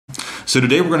So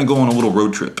today we're going to go on a little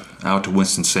road trip out to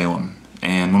Winston-Salem.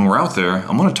 And when we're out there,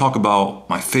 I'm going to talk about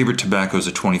my favorite tobaccos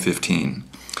of 2015.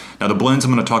 Now the blends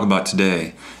I'm going to talk about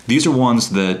today, these are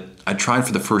ones that I tried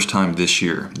for the first time this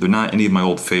year. They're not any of my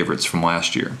old favorites from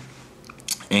last year.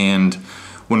 And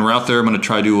when we're out there, I'm going to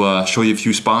try to show you a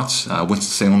few spots.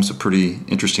 Winston-Salem's a pretty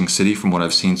interesting city from what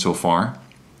I've seen so far.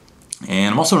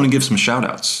 And I'm also going to give some shout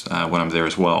outs when I'm there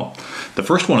as well. The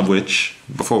first one of which,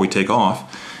 before we take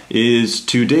off, is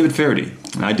to David Faraday.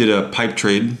 I did a pipe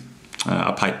trade,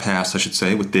 a pipe pass I should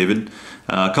say, with David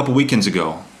a couple weekends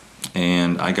ago.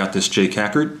 And I got this J.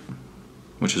 Cackert,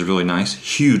 which is really nice,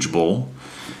 huge bowl,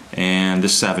 and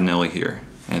this Savinelli here.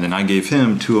 And then I gave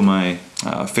him two of my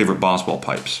favorite Boswell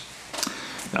pipes.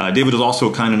 David was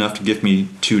also kind enough to give me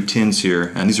two tins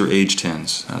here, and these are aged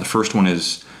tins. The first one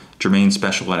is Germain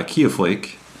Special Latakia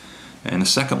Flake, and the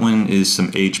second one is some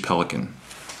aged Pelican.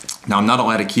 Now I'm not a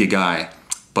Latakia guy,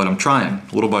 but I'm trying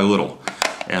little by little,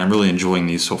 and I'm really enjoying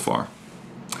these so far.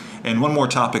 And one more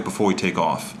topic before we take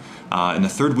off. In the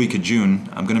third week of June,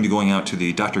 I'm going to be going out to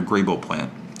the Dr. Grabow plant,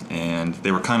 and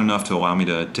they were kind enough to allow me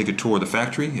to take a tour of the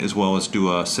factory as well as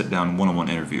do a sit-down one-on-one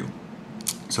interview.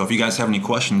 So if you guys have any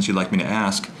questions you'd like me to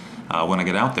ask when I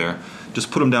get out there,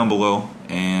 just put them down below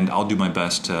and I'll do my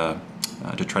best to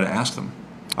try to ask them.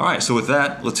 Alright, so with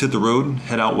that, let's hit the road,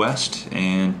 head out west,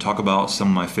 and talk about some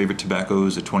of my favorite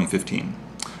tobaccos of 2015.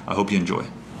 I hope you enjoy.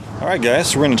 Alright guys,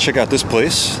 so we're going to check out this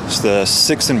place. It's the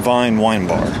Six and Vine Wine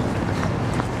Bar.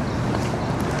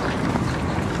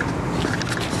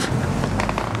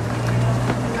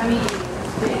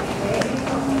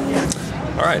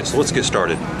 Alright, so let's get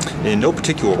started. In no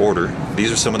particular order,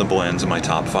 these are some of the blends in my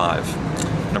top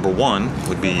 5. Number 1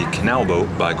 would be Canal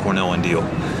Boat by Cornell & Diehl.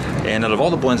 And out of all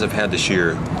the blends I've had this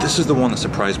year, this is the one that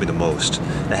surprised me the most.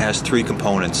 It has 3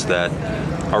 components that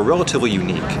are relatively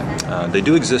unique. They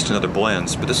do exist in other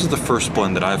blends, but this is the first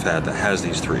blend that I've had that has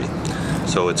these 3.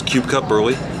 So it's Cube Cut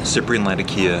Burley, Cyprian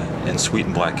Latakia, and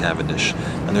Sweetened Black Cavendish.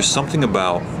 And there's something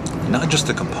about not just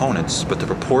the components, but the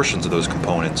proportions of those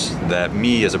components that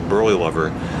me as a Burley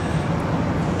lover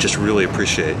just really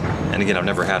appreciate. And again, I've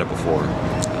never had it before.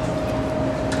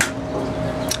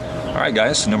 Alright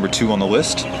guys, so number 2 on the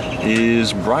list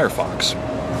is Briar Fox.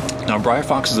 Now Briar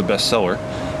Fox is a bestseller,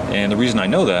 and the reason I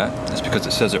know that is because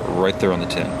it says it right there on the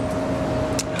tin.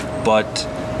 But,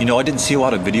 you know, I didn't see a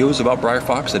lot of videos about Briar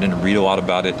Fox. I didn't read a lot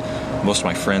about it. Most of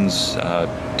my friends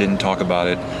didn't talk about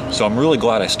it. So I'm really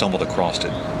glad I stumbled across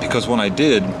it. Because when I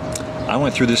did, I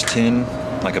went through this tin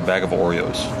like a bag of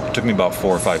Oreos. It took me about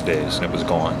 4 or 5 days and it was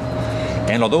gone.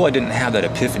 And although I didn't have that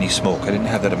epiphany smoke, I didn't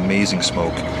have that amazing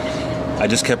smoke, I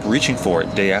just kept reaching for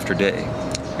it day after day.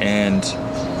 And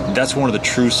that's one of the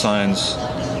true signs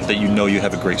that you know you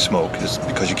have a great smoke, is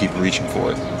because you keep reaching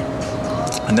for it.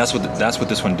 And that's what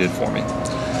this one did for me.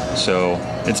 So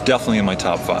it's definitely in my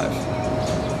top 5.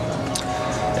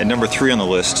 And number 3 on the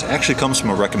list actually comes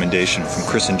from a recommendation from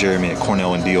Chris and Jeremy at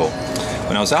Cornell & Diehl.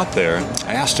 When I was out there,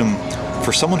 I asked them,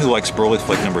 for someone who likes Burley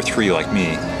Flake number 3 like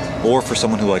me, or for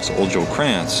someone who likes Old Joe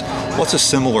Krantz, what's a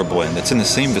similar blend that's in the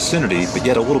same vicinity but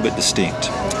yet a little bit distinct?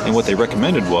 And what they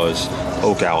recommended was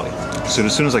Oak Alley. So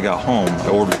as soon as I got home, I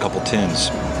ordered a couple tins.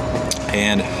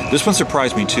 And this one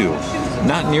surprised me too.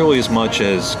 Not nearly as much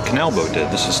as Canal Boat did.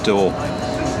 This is still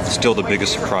the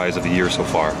biggest surprise of the year so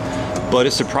far. But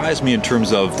it surprised me in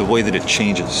terms of the way that it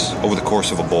changes over the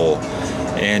course of a bowl.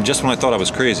 And just when I thought I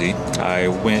was crazy, I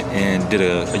went and did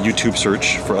a YouTube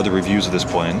search for other reviews of this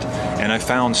blend, and I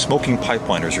found Smoking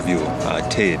Pipeliner's review,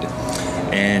 Tade.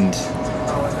 And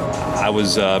I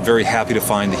was very happy to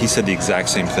find that he said the exact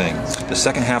same thing. The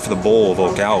second half of the bowl of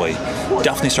Oak Alley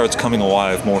definitely starts coming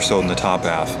alive more so than the top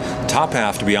half. The top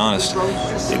half, to be honest,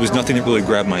 it was nothing that really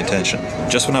grabbed my attention.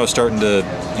 Just when I was starting to,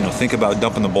 think about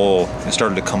dumping the bowl, it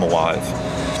started to come alive.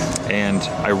 And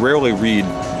I rarely read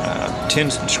tin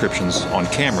descriptions on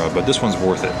camera, but this one's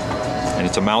worth it. And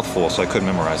it's a mouthful, so I couldn't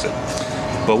memorize it.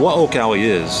 But what Oak Alley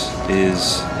is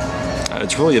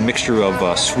it's really a mixture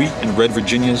of sweet and red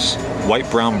Virginias, white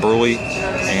brown Burley,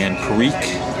 and Perique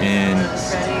and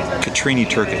Katrini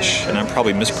Turkish. And I'm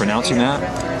probably mispronouncing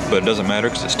that, but it doesn't matter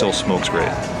because it still smokes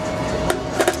great,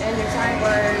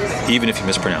 even if you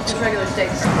mispronounce it.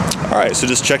 Alright, so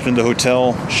just checked into the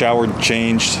hotel, showered,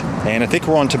 changed, and I think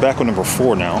we're on tobacco number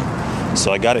 4 now.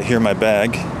 So I got it here in my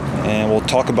bag, and we'll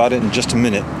talk about it in just a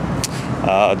minute.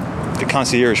 The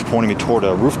concierge pointed me toward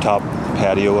a rooftop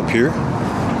patio up here,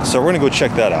 so we're going to go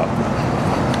check that out.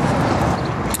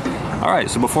 Alright,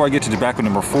 so before I get to tobacco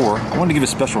number 4, I want to give a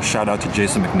special shout out to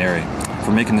Jason McNary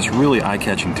for making this really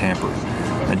eye-catching tamper.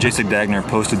 Jason Dagner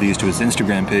posted these to his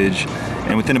Instagram page,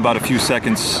 and within about a few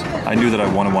seconds, I knew that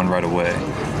I wanted one right away.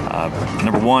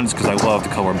 Number one is because I love the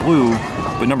color blue,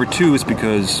 but number two is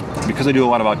because I do a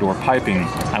lot of outdoor piping,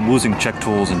 I'm losing check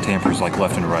tools and tampers like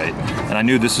left and right. And I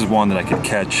knew this is one that I could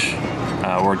catch,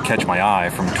 or it'd catch my eye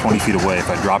from 20 feet away if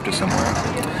I dropped it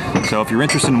somewhere. So if you're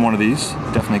interested in one of these,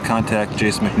 definitely contact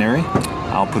Jason McNary.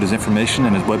 I'll put his information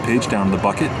and his webpage down in the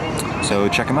bucket, so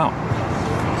check him out.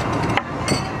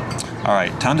 All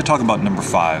right, time to talk about number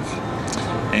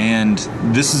 5. And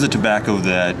this is a tobacco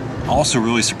that also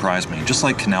really surprised me, just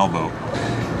like Canal Boat.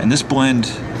 And this blend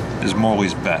is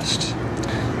Morley's Best.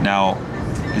 Now,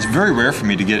 it's very rare for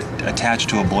me to get attached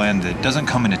to a blend that doesn't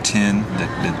come in a tin,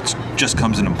 that just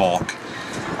comes in a bulk.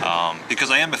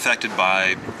 Because I am affected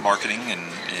by marketing and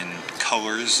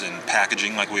colors and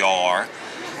packaging like we all are.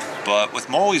 But with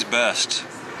Morley's Best,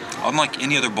 unlike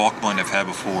any other bulk blend I've had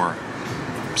before,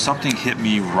 something hit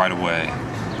me right away.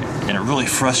 And it really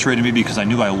frustrated me because I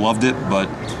knew I loved it, but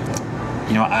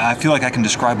you know, I feel like I can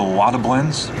describe a lot of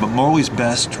blends, but Morley's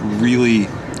Best really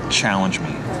challenged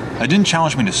me. It didn't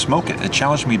challenge me to smoke it, it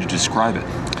challenged me to describe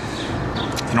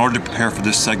it. In order to prepare for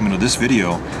this segment of this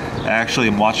video, I actually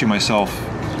am watching myself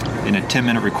in a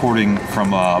 10-minute recording from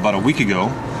about a week ago.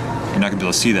 You're not gonna be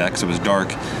able to see that because it was dark.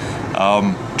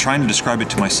 Trying to describe it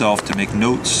to myself to make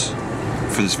notes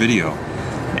for this video.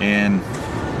 And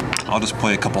I'll just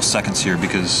play a couple seconds here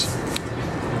because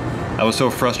I was so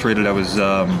frustrated. I was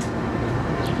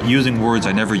using words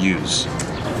I never use.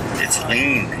 It's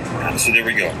lean. So there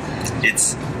we go.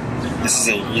 This is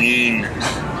a lean.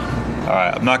 All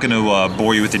right, I'm not going to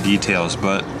bore you with the details,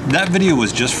 but that video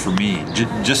was just for me,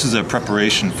 just as a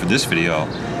preparation for this video,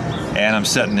 and I'm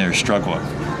sitting there struggling.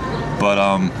 But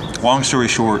long story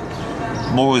short,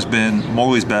 Morley's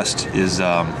Best is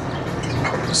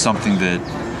something that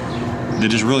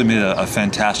just really made a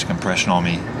fantastic impression on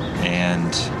me,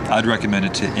 and I'd recommend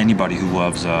it to anybody who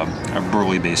loves a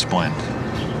burley-based blend.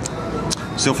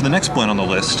 So for the next blend on the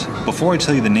list, before I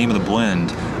tell you the name of the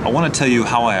blend, I want to tell you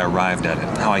how I arrived at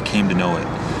it, how I came to know it.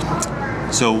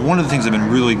 So one of the things I've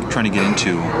been really trying to get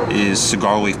into is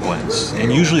cigar leaf blends.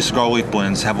 And usually cigar leaf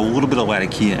blends have a little bit of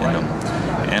Latakia in them.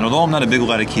 And although I'm not a big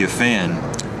Latakia fan,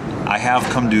 I have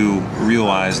come to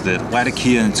realize that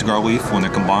Latakia and cigar leaf, when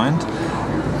they're combined,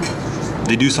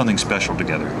 they do something special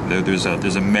together. There's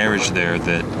a marriage there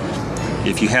that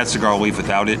if you had cigar leaf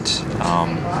without it,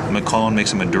 McClellan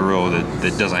makes a Maduro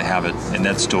that doesn't have it, and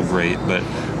that's still great. But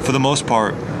for the most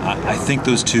part, I think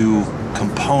those two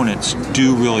components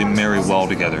do really marry well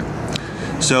together.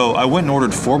 So I went and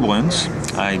ordered 4 blends.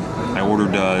 I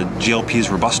ordered GLP's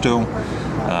Robusto,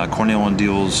 Cornell and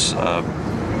Deal's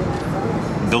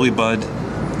Billy Bud,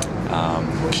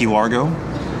 Key Largo,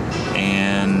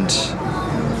 and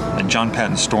John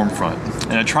Patton Stormfront.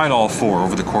 And I tried all 4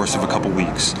 over the course of a couple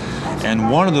weeks.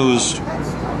 And one of those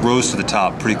rose to the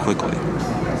top pretty quickly.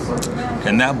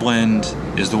 And that blend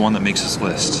is the one that makes this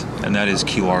list, and that is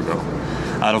Key Largo.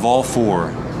 Out of all 4,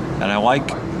 and I like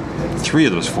 3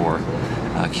 of those 4,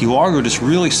 Key Largo just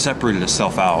really separated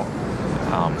itself out.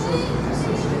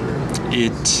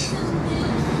 It's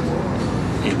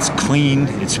clean,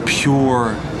 it's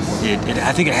pure.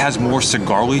 I think it has more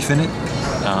cigar leaf in it.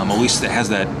 At least it has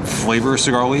that flavor of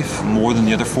cigar leaf more than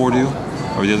the other 4 do,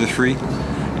 or the other 3.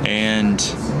 And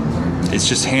it's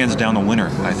just hands down the winner,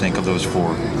 I think, of those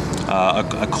 4.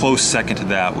 A close second to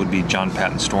that would be John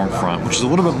Patton Stormfront, which is a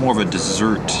little bit more of a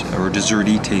dessert or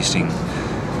desserty tasting,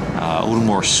 a little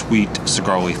more sweet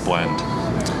cigar leaf blend.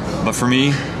 But for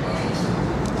me,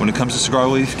 when it comes to cigar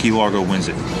leaf, Key Largo wins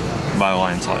it by a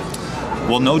landslide.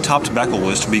 Well, no top tobacco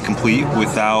list would be complete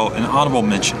without an honorable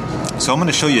mention. So I'm going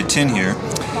to show you a tin here.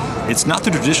 It's not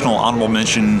the traditional honorable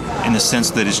mention in the sense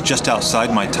that it's just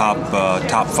outside my top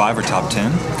 5 or top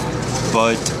 10,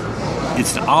 but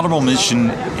it's an honorable mention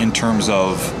in terms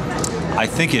of I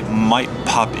think it might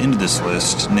pop into this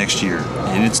list next year.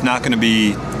 And it's not going to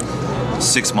be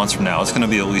 6 months from now. It's going to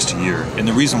be at least a year. And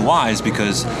the reason why is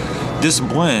because this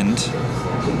blend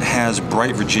has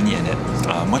bright Virginia in it,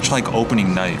 much like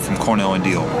Opening Night from Cornell and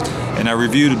Deal. And I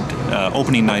reviewed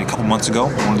Opening Night a couple months ago,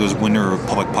 one of those winter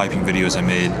public piping videos I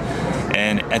made.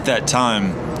 And at that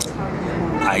time,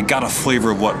 I got a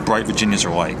flavor of what bright Virginias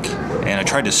are like. And I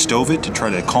tried to stove it to try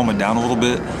to calm it down a little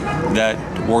bit.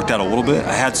 That worked out a little bit.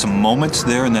 I had some moments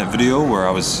there in that video where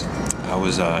I was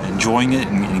enjoying it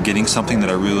and getting something that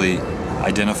I really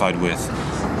identified with.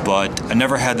 But I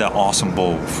never had that awesome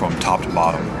bowl from top to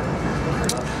bottom.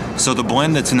 So the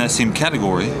blend that's in that same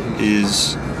category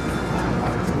is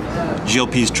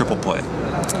GLP's Triple Play.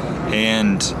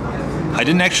 And I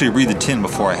didn't actually read the tin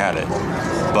before I had it,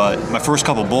 but my first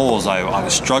couple bowls, I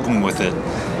was struggling with it.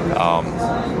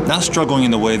 Not struggling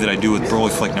in the way that I do with Burley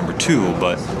Flake number 2,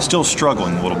 but still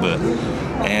struggling a little bit.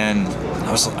 And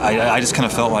I just kind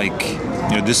of felt like,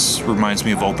 you know, this reminds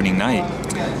me of opening night.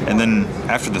 And then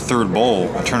after the third bowl,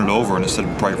 I turned it over and it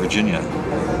said Bright Virginia.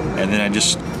 And then I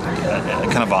just,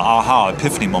 kind of an aha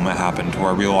epiphany moment happened where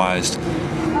I realized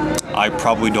I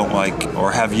probably don't like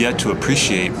or have yet to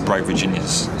appreciate Bright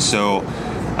Virginias. So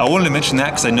I wanted to mention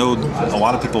that because I know a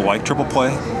lot of people like triple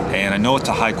play, and I know it's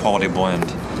a high quality blend.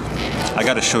 I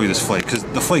got to show you this flake because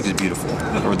the flake is beautiful,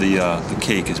 or the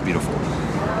cake is beautiful.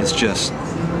 It's just,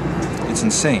 it's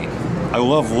insane. I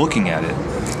love looking at it.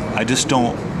 I just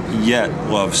don't yet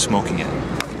love smoking it.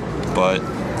 But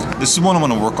this is one I'm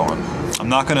going to work on. I'm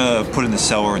not going to put it in the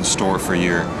cellar and store it for a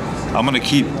year. I'm going to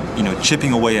keep, you know,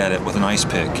 chipping away at it with an ice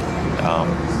pick,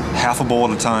 half a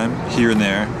bowl at a time, here and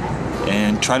there,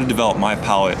 and try to develop my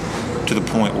palate to the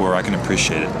point where I can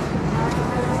appreciate it.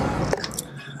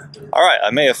 All right,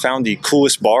 I may have found the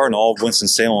coolest bar in all of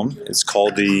Winston-Salem. It's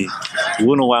called the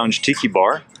Luna Lounge Tiki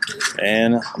Bar,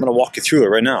 and I'm going to walk you through it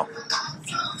right now.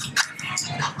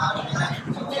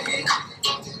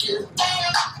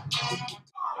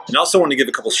 And I also want to give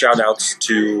a couple shout outs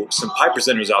to some pipe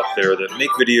presenters out there that make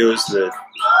videos that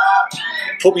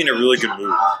put me in a really good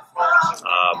mood.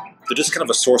 They're just kind of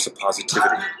a source of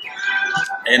positivity.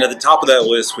 And at the top of that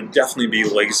list would definitely be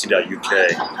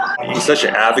Legacy.uk. He's such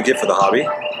an advocate for the hobby,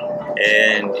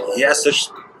 and he has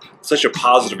such a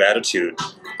positive attitude.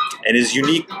 And his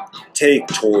unique take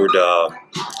toward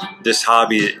this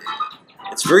hobby,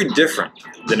 it's very different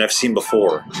than I've seen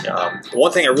before.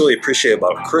 One thing I really appreciate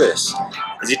about Chris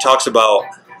is he talks about,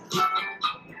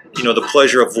 you know, the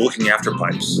pleasure of looking after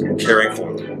pipes and caring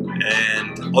for them.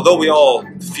 And although we all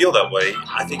feel that way,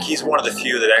 I think he's one of the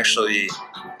few that actually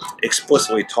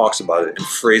explicitly talks about it and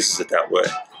phrases it that way.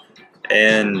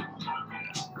 And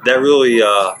that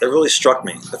really struck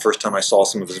me the first time I saw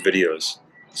some of his videos.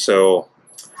 So,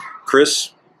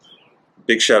 Chris,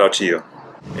 big shout out to you.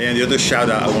 And the other shout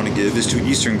out I want to give is to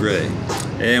Eastern Grey.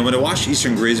 And when I watch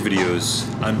Eastern Grey's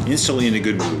videos, I'm instantly in a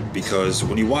good mood, because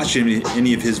when you watch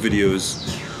any of his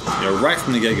videos, you know, right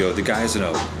from the get-go, the guy's in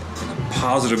a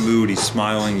positive mood, he's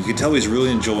smiling. You can tell he's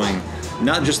really enjoying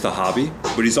not just the hobby,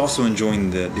 but he's also enjoying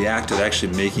the act of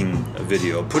actually making a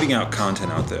video, putting out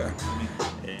content out there.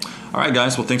 All right,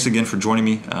 guys, well, thanks again for joining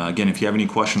me. Again, if you have any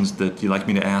questions that you'd like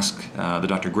me to ask the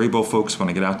Dr. Grabow folks when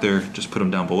I get out there, just put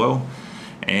them down below.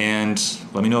 And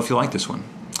let me know if you like this one.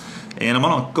 And I'm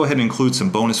going to go ahead and include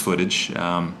some bonus footage.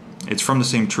 It's from the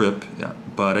same trip,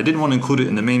 but I didn't want to include it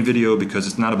in the main video because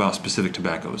it's not about specific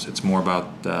tobaccos. It's more about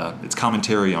its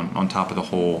commentary on top of the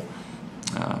whole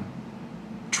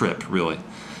trip, really.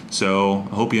 So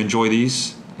I hope you enjoy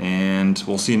these, and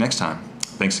we'll see you next time.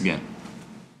 Thanks again.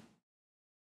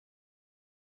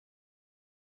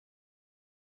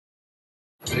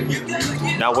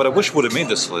 Now, what I wish would have made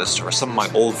this list are some of my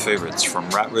old favorites from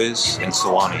Rat Race and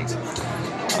Solani.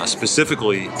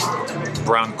 Specifically,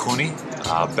 Brown Cooney.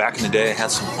 Back in the day, I had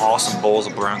some awesome bowls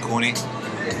of Brown Cooney,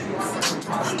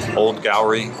 Old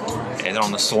Gowrie, and then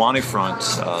on the Solani front,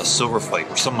 Silver Flake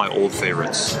were some of my old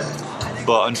favorites.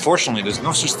 But unfortunately, there's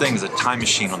no such thing as a time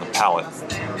machine on the palate.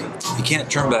 You can't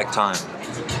turn back time.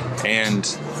 And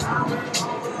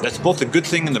that's both a good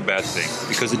thing and a bad thing,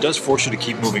 because it does force you to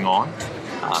keep moving on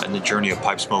in the journey of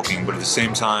pipe smoking, but at the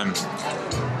same time,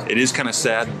 it is kind of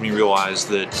sad when you realize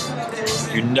that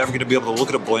you're never going to be able to look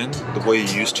at a blend the way you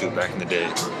used to back in the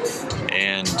day.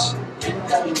 And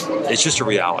it's just a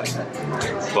reality.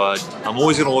 But I'm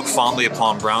always going to look fondly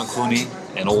upon Brown Cooney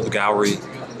and Old Gowrie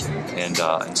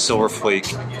and Silver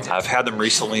Flake. I've had them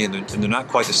recently, and they're not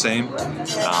quite the same.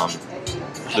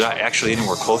 They're not actually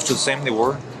anywhere close to the same they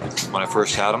were when I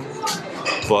first had them.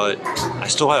 But I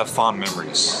still have fond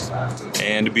memories.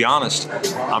 And to be honest,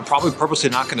 I'm probably purposely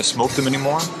not going to smoke them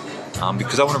anymore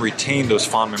because I want to retain those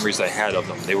fond memories I had of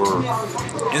them. They were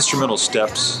instrumental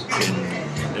steps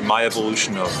in my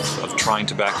evolution of trying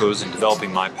tobaccos and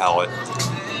developing my palate.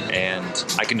 And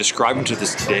I can describe them to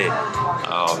this day,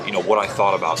 you know, what I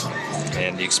thought about them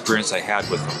and the experience I had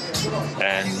with them.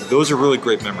 And those are really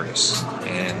great memories.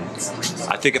 And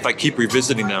I think if I keep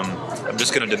revisiting them, I'm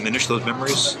just going to diminish those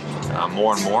memories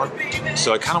more and more.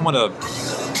 So I kind of want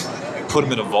to put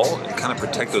them in a vault and kind of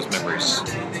protect those memories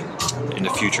in the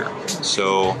future.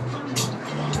 So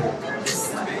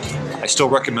I still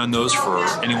recommend those for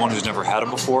anyone who's never had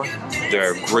them before.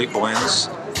 They're great blends,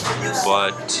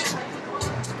 but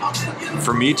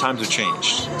for me, times have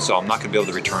changed, so I'm not going to be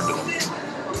able to return to them.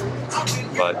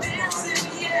 But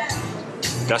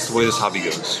that's the way this hobby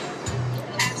goes.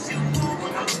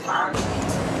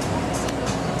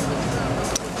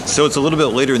 So it's a little bit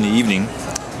later in the evening,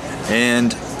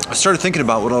 and I started thinking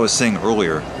about what I was saying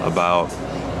earlier about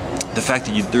the fact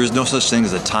that there's no such thing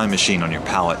as a time machine on your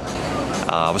palate.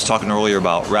 I was talking earlier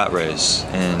about Rat Rays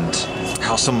and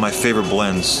how some of my favorite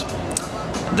blends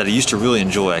that I used to really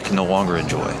enjoy, I can no longer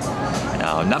enjoy.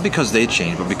 Not because they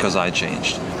changed, but because I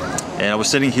changed. And I was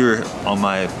sitting here on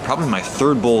probably my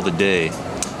third bowl of the day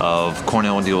of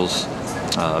Cornell and Deal's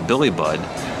Billy Bud,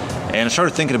 and I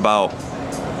started thinking about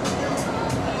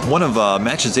one of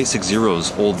Matches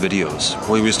 860's old videos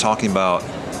where he was talking about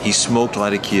he smoked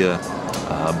Latakia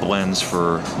blends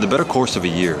for the better course of a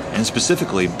year, and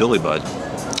specifically Billy Bud.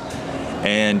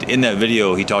 And in that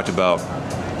video he talked about,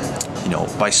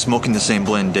 by smoking the same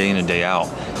blend day in and day out,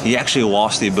 he actually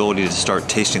lost the ability to start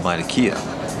tasting Latakia.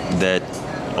 That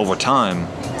over time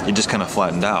it just kind of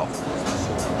flattened out.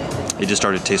 It just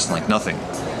started tasting like nothing.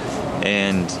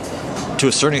 And to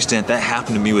a certain extent that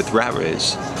happened to me with Rat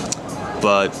Rays,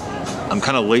 but I'm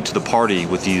kind of late to the party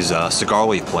with these cigar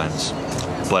leaf blends,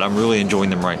 but I'm really enjoying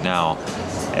them right now,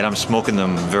 and I'm smoking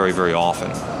them very, very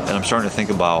often. And I'm starting to think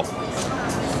about,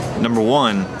 number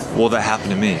one, will that happen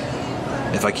to me?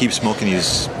 If I keep smoking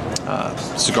these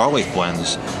cigar leaf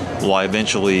blends, will I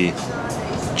eventually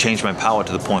change my palate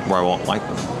to the point where I won't like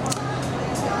them?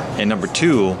 And number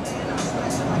two,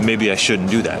 maybe I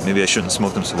shouldn't do that. Maybe I shouldn't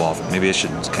smoke them so often. Maybe I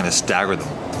should kind of stagger them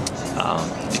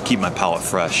to keep my palate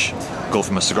fresh. Go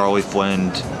from a cigar leaf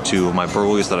blend to my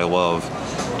burleys that I love,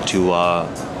 to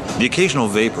the occasional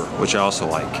vapor, which I also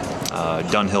like.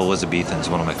 Dunhill Elizabethan is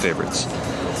one of my favorites.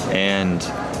 And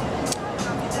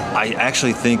I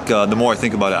actually think, the more I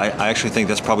think about it, I actually think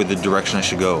that's probably the direction I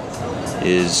should go,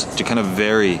 is to kind of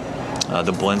vary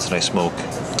the blends that I smoke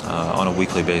on a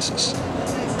weekly basis.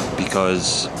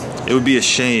 Because it would be a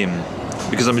shame,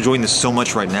 because I'm enjoying this so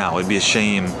much right now, it'd be a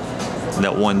shame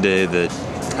that one day that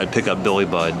I'd pick up Billy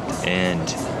Bud and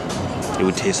it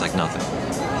would taste like nothing.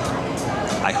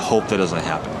 I hope that doesn't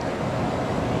happen.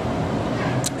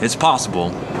 It's possible,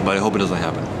 but I hope it doesn't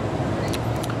happen.